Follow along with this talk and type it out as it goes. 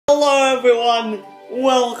everyone!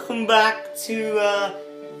 Welcome back to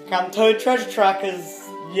Camp Toad Treasure Trackers.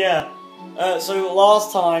 Yeah. So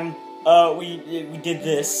last time we did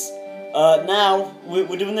this. Now we're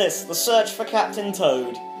doing this. The search for Captain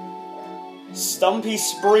Toad. Stumpy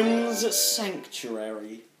Springs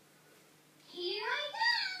Sanctuary. Here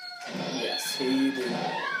I go. Yes, here you do.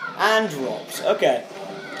 And drops. Okay.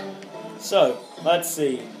 So let's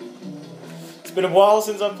see. It's been a while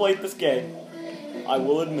since I've played this game, I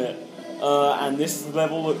will admit, and this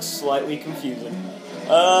level looks slightly confusing.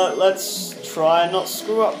 Let's try and not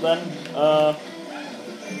screw up then. Oh,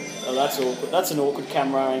 that's awkward. That's an awkward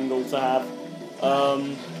camera angle to have.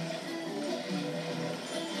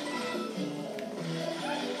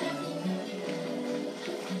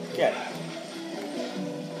 Okay.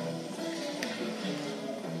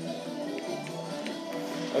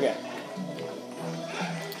 Okay.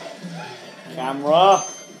 Camera.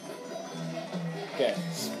 Okay.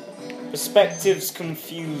 Perspectives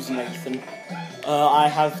confuse Nathan. I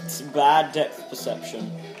have bad depth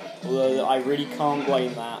perception, although I really can't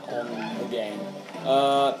blame that on the game.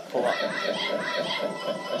 Pull up.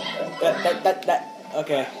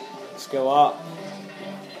 Okay. Let's go up.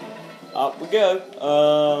 Up we go.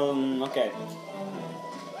 Okay.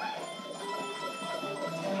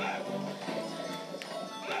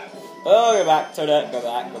 Oh, go back, Toadette, go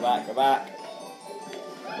back, go back, go back.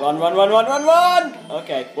 Run, run, run, run, run, run!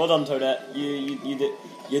 Okay, well done, Toadette.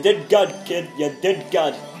 You did good, kid. You did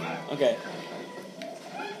good. Okay.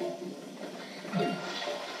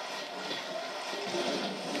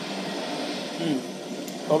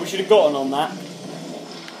 Probably should have gotten on that.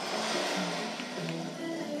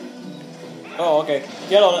 Oh, okay.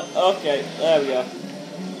 Get on it. Okay, there we go.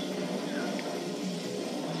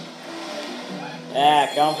 Yeah,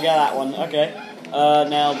 can't forget that one. Okay.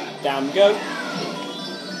 Now down we go.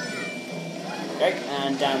 Okay,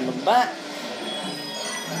 and down the back.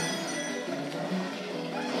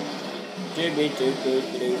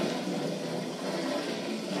 Doo-be-doo-boo-be-doo.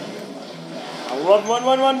 Now run, run,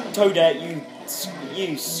 run, run! Toadette,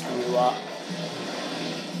 you screw up.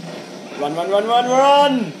 Run, run, run, run,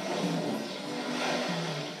 run!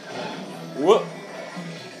 Whoop.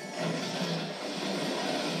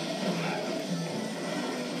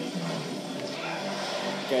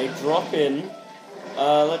 Okay, drop in.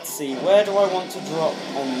 Let's see, where do I want to drop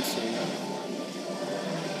onto?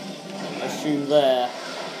 I assume there.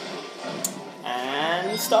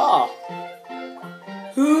 And star!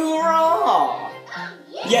 Hoorah!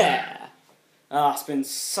 Yeah! Ah, it's been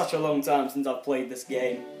such a long time since I've played this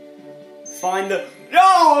game. Find the...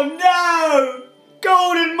 Oh no!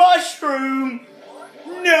 Golden mushroom!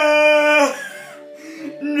 No!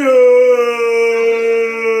 No!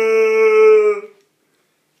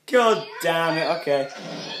 God damn it, okay.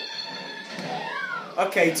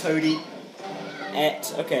 Okay, Toady.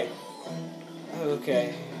 Okay.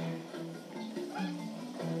 Okay.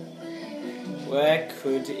 Where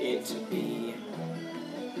could it be?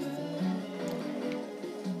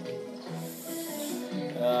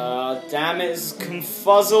 Damn it, it's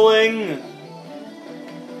confuzzling!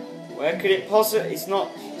 Where could it possibly... It's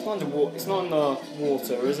not in the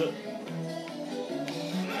water, is it?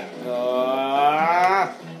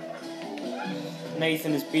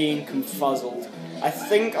 Nathan is being confuzzled. I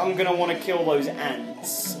think I'm gonna want to kill those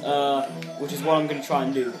ants, which is what I'm gonna try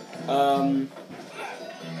and do. God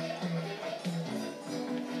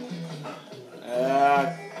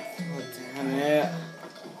damn it!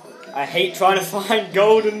 I hate trying to find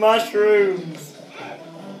golden mushrooms.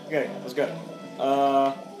 Okay, let's go.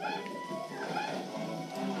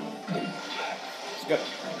 Let's go.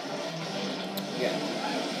 Yeah.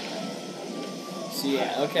 So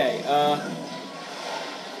yeah, okay.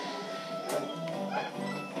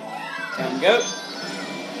 Down we go.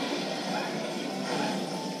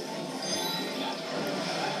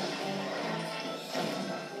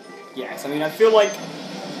 Yes, I mean, I feel like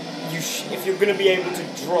if you're going to be able to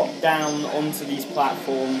drop down onto these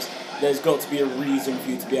platforms, there's got to be a reason for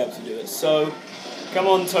you to be able to do it. So, come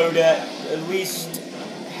on, Toadette, at least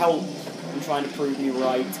help in trying to prove me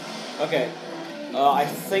right. Okay, I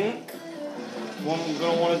think what I'm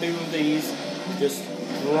going to want to do with these is just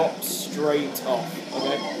drop straight off,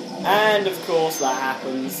 okay? And, of course, that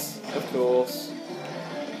happens. Of course.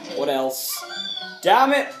 What else?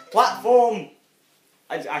 Damn it! Platform!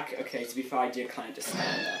 Okay, to be fair, I did kind of just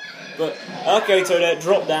stand there. But, okay, Toadette,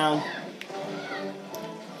 drop down.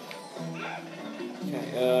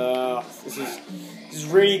 Okay, this is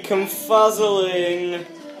really confuzzling.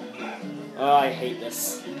 Oh, I hate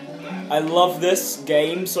this. I love this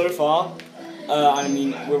game so far. I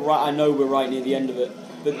mean, I know we're right near the end of it,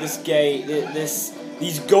 but this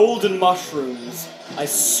These golden mushrooms, I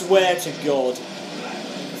swear to God.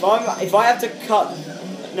 If I have to cut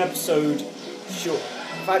an episode short,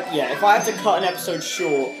 if I have to cut an episode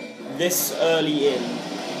short this early in,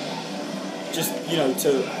 just, you know,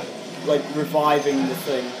 to, like, reviving the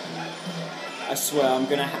thing, I swear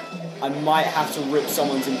I might have to rip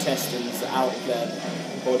someone's intestines out of their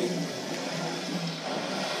body.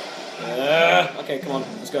 Okay, come on,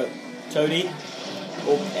 let's go. Toady,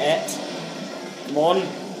 or Pet, come on.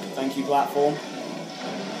 Thank you, platform.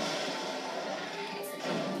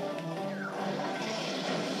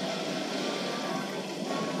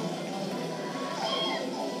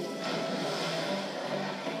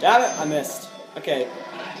 Damn it, I missed. Okay,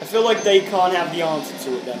 I feel like they can't have the answer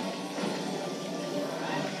to it then.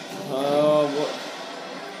 What?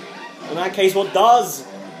 In that case, what does?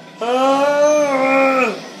 I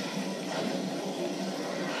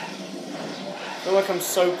feel like I'm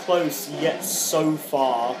so close, yet so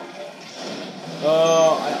far.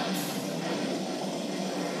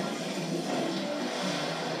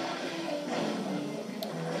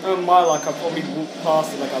 Oh my luck, I've probably walked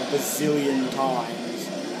past it like a bazillion times.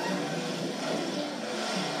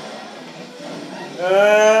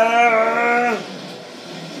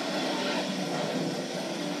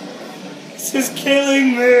 This is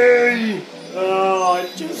killing me! Oh, I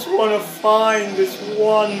just want to find this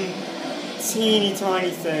one teeny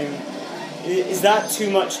tiny thing. Is that too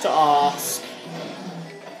much to ask?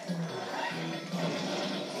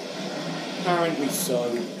 Apparently so.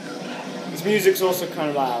 This music's also kind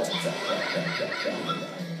of loud.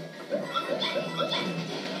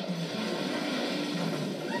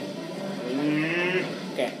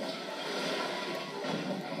 Okay.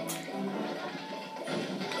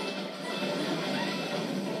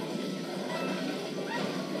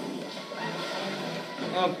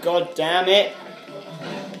 Oh, god damn it.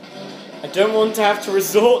 I don't want to have to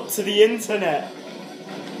resort to the internet.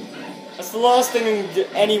 That's the last thing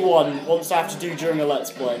anyone wants to have to do during a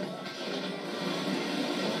Let's Play.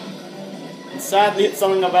 And sadly, it's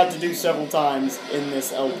something I've had to do several times in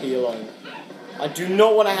this LP alone. I do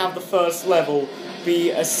not want to have the first level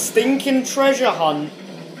be a stinking treasure hunt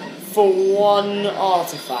for one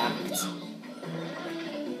artifact.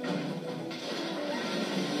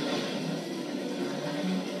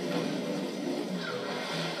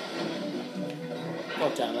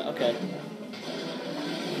 God damn it, okay.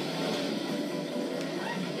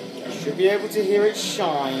 I should be able to hear it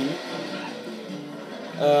shine.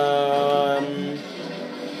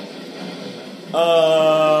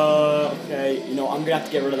 Okay, you know, I'm gonna have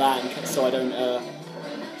to get rid of that so I don't,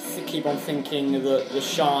 keep on thinking that the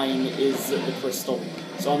shine is the crystal.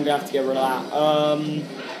 So I'm gonna have to get rid of that.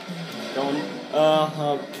 Go on.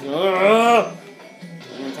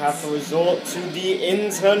 I'm going to have to resort to the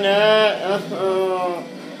internet.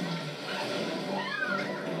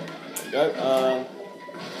 Go,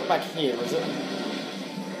 go back here, is it?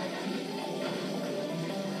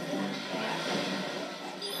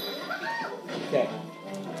 Okay.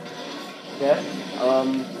 Okay.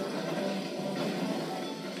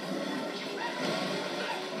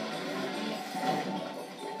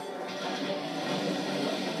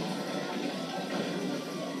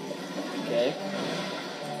 Okay.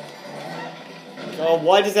 Oh,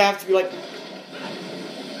 why does it have to be like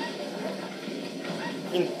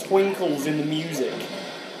in twinkles in the music?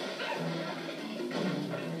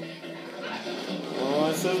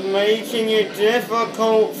 Oh, this is making it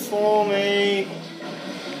difficult for me.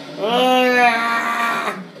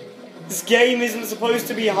 Ah! This game isn't supposed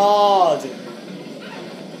to be hard.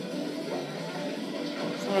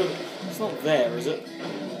 It's not there, is it?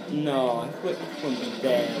 No, it wouldn't be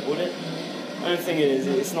there, would it? I don't think it is.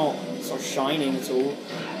 It's not shining at all.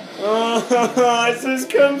 Oh, this is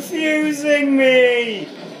confusing me!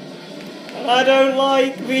 And I don't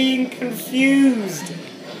like being confused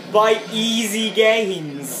by easy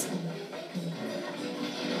games.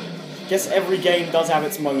 Guess every game does have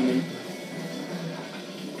its moment.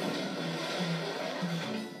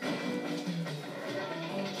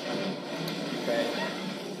 Okay.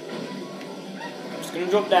 I'm just gonna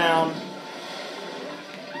drop down.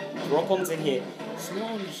 Drop onto here. It's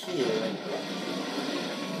not on here.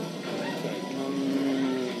 Okay.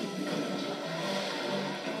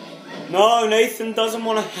 No, Nathan doesn't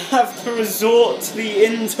want to have to resort to the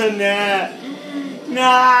internet.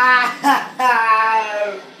 No.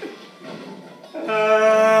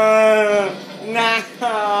 No.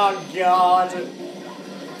 Oh God.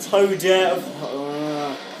 Toadette.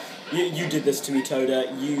 You did this to me,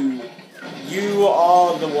 Toadette. You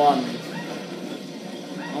are the one.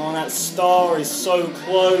 Oh, that star is so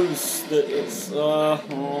close that it's,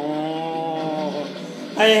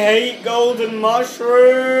 I hate golden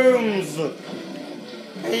mushrooms!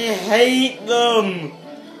 I hate them!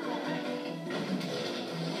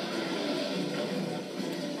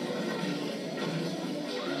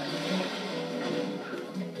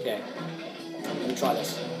 Okay, let me try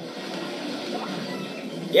this.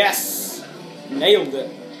 Yes! Nailed it.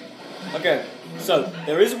 Okay, so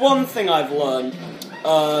there is one thing I've learned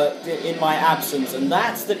in my absence, and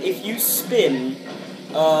that's that if you spin,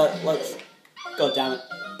 God damn it.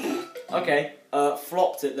 Okay,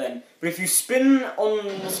 flopped it then. But if you spin on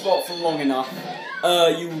the spot for long enough,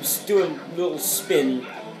 you do a little spin,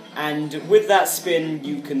 and with that spin,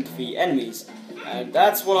 you can defeat enemies. And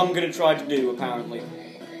that's what I'm gonna try to do, apparently.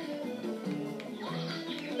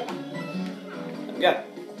 Yeah.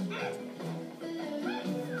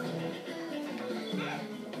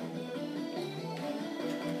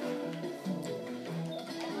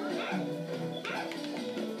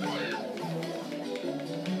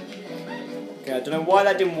 Okay, I don't know why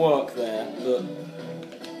that didn't work there, but...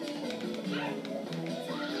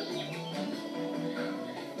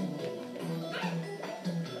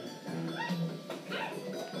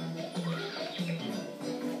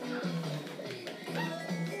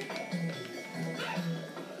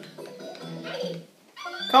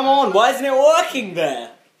 Come on, why isn't it working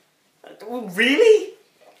there? Really?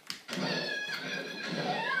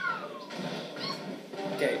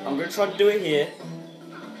 Okay, I'm gonna try to do it here.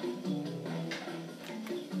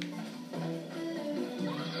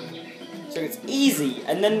 So it's easy,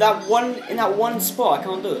 and then in that one spot, I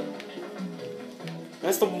can't do it.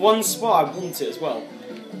 That's the one spot I want it as well.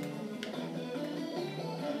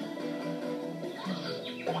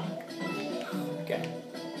 Okay.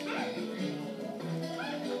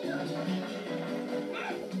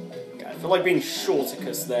 I feel like being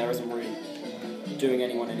shorticus there isn't really doing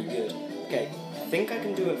anyone any good. Okay, I think I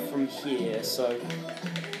can do it from here, so...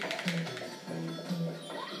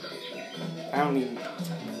 Apparently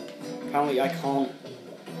I can't...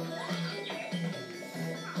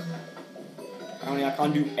 Apparently I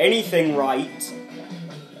can't do anything right.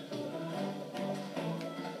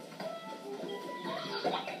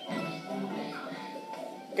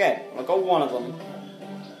 Okay, I got one of them.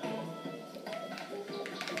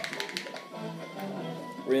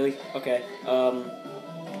 Really? Okay,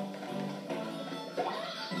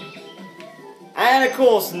 and of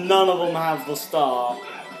course, none of them have the star.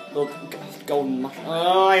 Look, golden mushroom.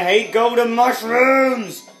 Oh, I hate golden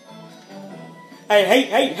mushrooms! I hate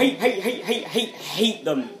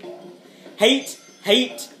them.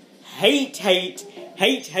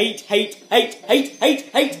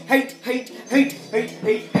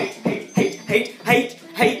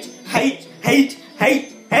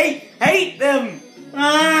 Hate them!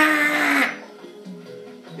 Ah!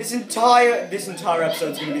 This entire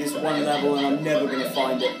episode is going to be this one level, and I'm never going to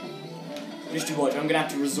find it. Just to watch, I'm going to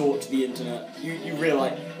have to resort to the internet. You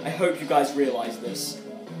realize, I hope you guys realize this.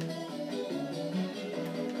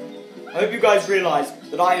 I hope you guys realize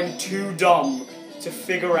that I am too dumb to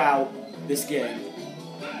figure out this game.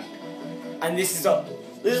 And this is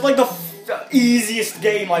like the easiest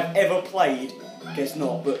game I've ever played. Okay, it's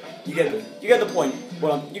not, but you get the point.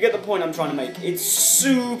 Well, you get the point I'm trying to make. It's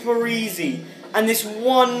super easy, and this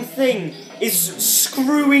one thing is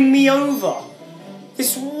screwing me over.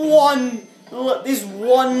 This one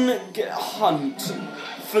hunt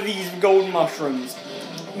for these golden mushrooms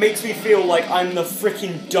makes me feel like I'm the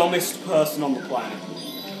freaking dumbest person on the planet.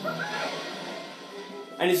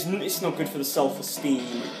 And it's not good for the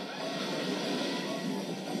self-esteem.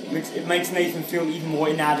 It makes Nathan feel even more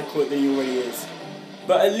inadequate than he already is.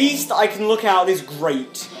 But at least I can look out this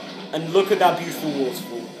grate and look at that beautiful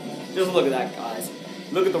waterfall. Just look at that, guys.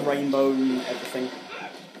 Look at the rainbow and everything.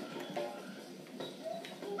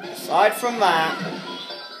 Aside from that,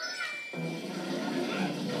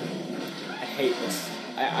 I hate this.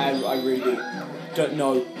 I really do.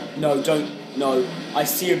 No. I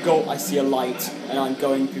see a light, and I'm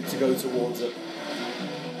going to go towards it.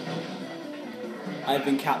 I've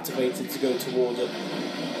been captivated to go toward it.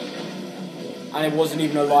 And it wasn't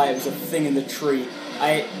even a light, it was a thing in the tree.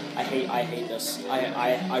 I hate this.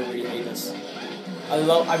 I really hate this. I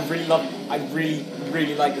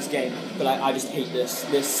really like this game, but I just hate this.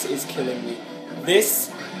 This is killing me. This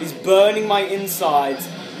is burning my insides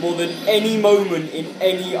more than any moment in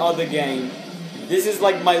any other game. This is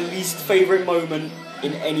like my least favorite moment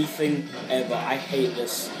in anything ever. I hate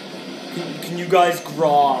this. Can you guys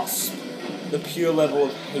grasp the pure level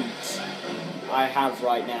of hate I have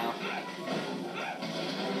right now?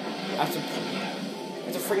 I have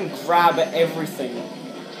to freaking grab at everything.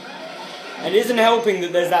 And it isn't helping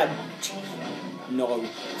that there's that... No.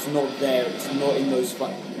 It's not there. It's not in those.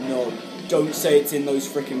 No, don't say it's in those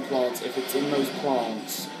freaking plants. If it's in those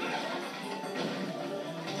plants.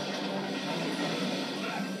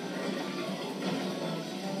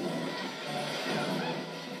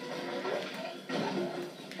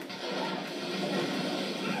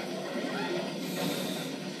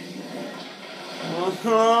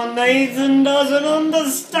 Nathan doesn't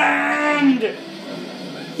understand!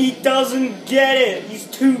 He doesn't get it! He's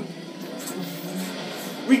too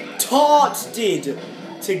retarded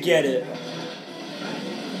to get it.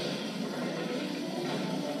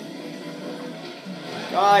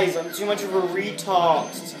 Guys, I'm too much of a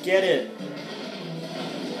retard to get it.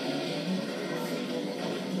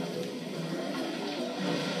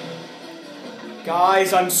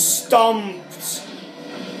 Guys, I'm stumped.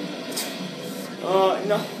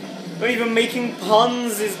 No, not even making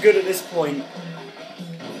puns is good at this point.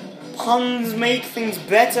 Puns make things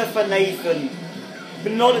better for Nathan.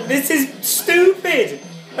 But not, this is stupid!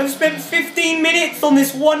 I've spent 15 minutes on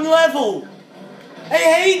this one level! I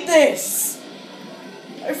hate this!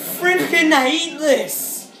 I freaking hate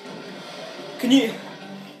this! Can you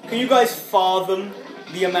guys fathom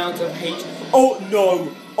the amount of hate? Oh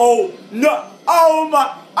no! Oh no! Oh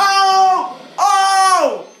my! Oh!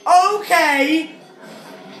 Oh! Okay!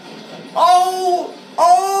 Oh!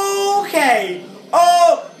 Okay!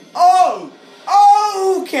 Oh! Oh!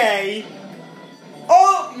 Okay!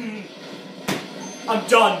 Oh! I'm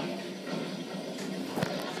done.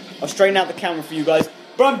 I'll straighten out the camera for you guys,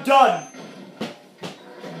 but I'm done.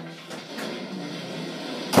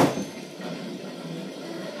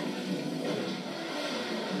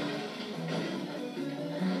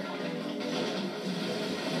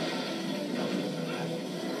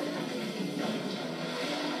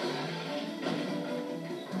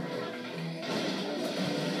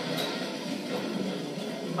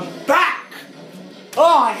 I'm back!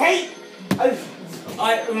 Oh, I hate...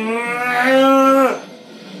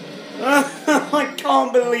 I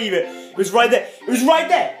can't believe it. It was right there. It was right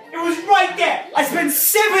there. It was right there. I spent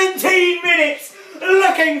 17 minutes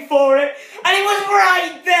looking for it, and it was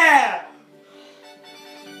right there.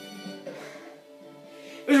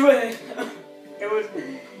 It was right. It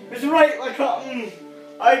was right.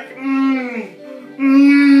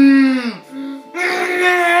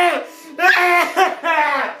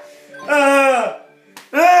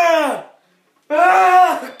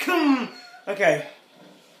 Okay.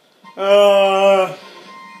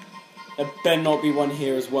 There better not be one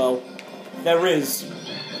here as well. There is.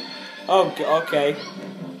 Oh, okay.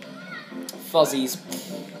 Fuzzies.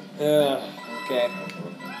 Okay.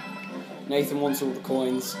 Nathan wants all the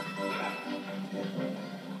coins.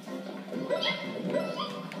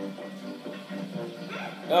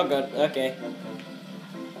 Oh god, okay.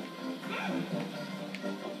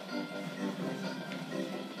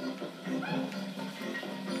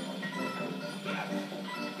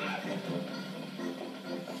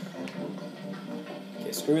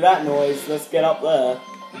 Screw that noise, let's get up there.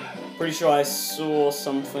 Pretty sure I saw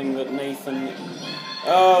something that Nathan...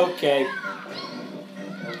 Okay.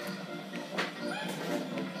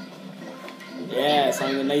 Yeah,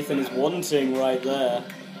 something that Nathan is wanting right there.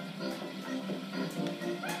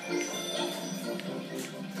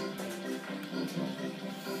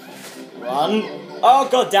 Run. Oh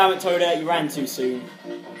god damn it, Toadette, you ran too soon.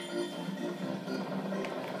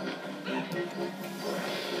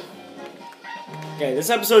 Okay,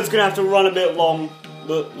 this episode's gonna have to run a bit long,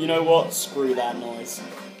 but you know what? Screw that noise.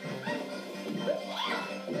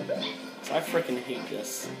 I freaking hate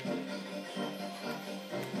this.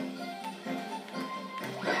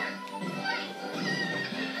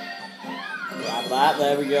 Grab that,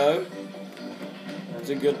 there we go.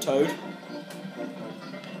 It's a good Toad.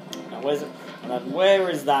 Now where's it? Now, where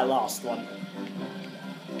is that last one?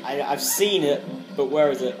 I've seen it, but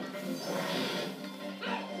where is it?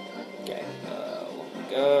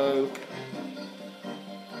 Go.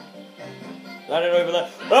 Got it over there.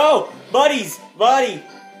 Oh! Buddies! Buddy!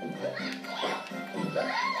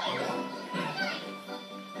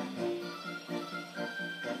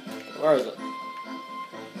 Where is it?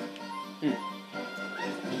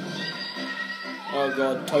 Oh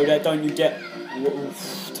god, Toadette, don't you get...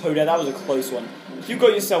 Toadette, that was a close one. You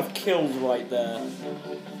got yourself killed right there.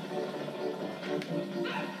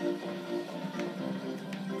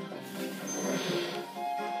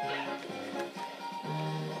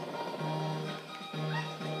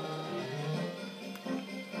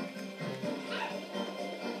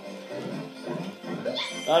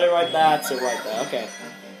 Got it right there, that's it right there, okay.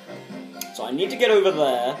 So I need to get over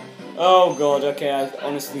there. Oh god, okay, I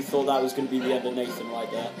honestly thought that was going to be the end of Nathan right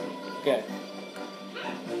there. Okay.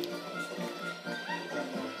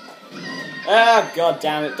 Ah, god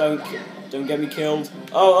damn it, don't get me killed.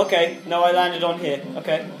 Oh, okay, no, I landed on here.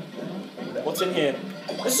 Okay. What's in here?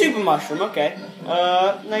 A super mushroom, okay.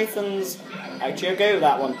 Nathan's actually okay with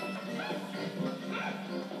that one.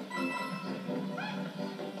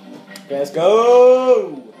 Okay, let's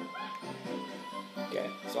go! Okay,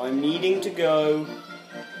 so I'm needing to go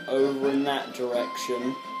over in that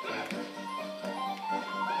direction.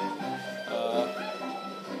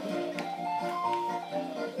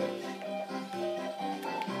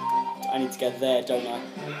 I need to get there, don't I?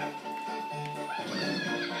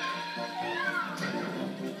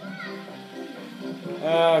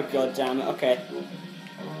 Oh, god damn it, okay.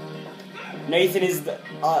 Nathan is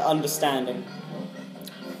understanding.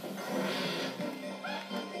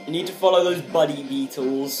 You need to follow those buddy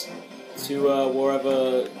beetles to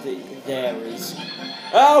wherever there is.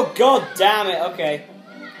 Oh, god damn it, okay.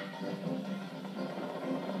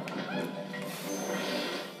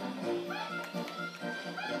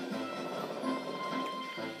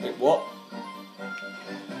 Wait, what?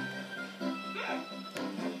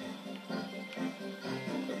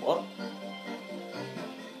 Wait, what?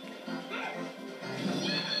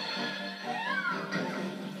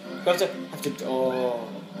 I have to, oh.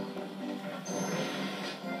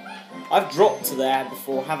 I've dropped to there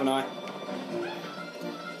before, haven't I?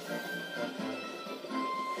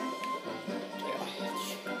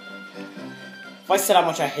 If I said how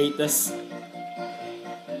much I hate this.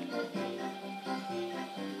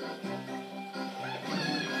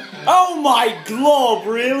 Oh my glob,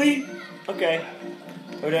 really? Okay.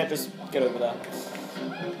 Okay, just get over that.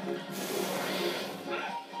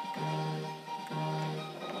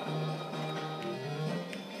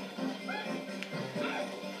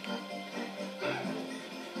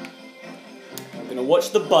 I'm gonna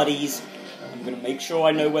watch the buddies. I'm gonna make sure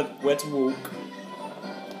I know where to walk.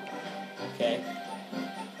 Okay.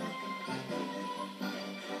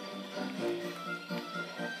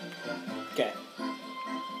 Okay.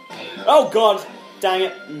 Oh god! Dang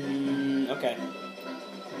it. Okay.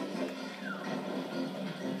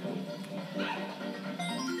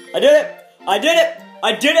 I did it! I did it!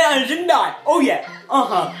 I did it and I didn't die! Oh yeah!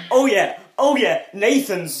 Uh-huh! Oh yeah! Oh yeah!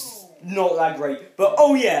 Nathan's not that great, but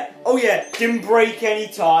oh yeah! Oh yeah! Didn't break any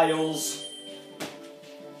tiles.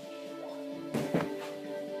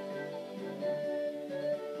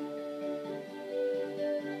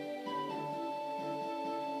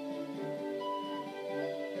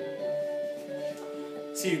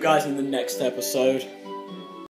 See you guys in the next episode.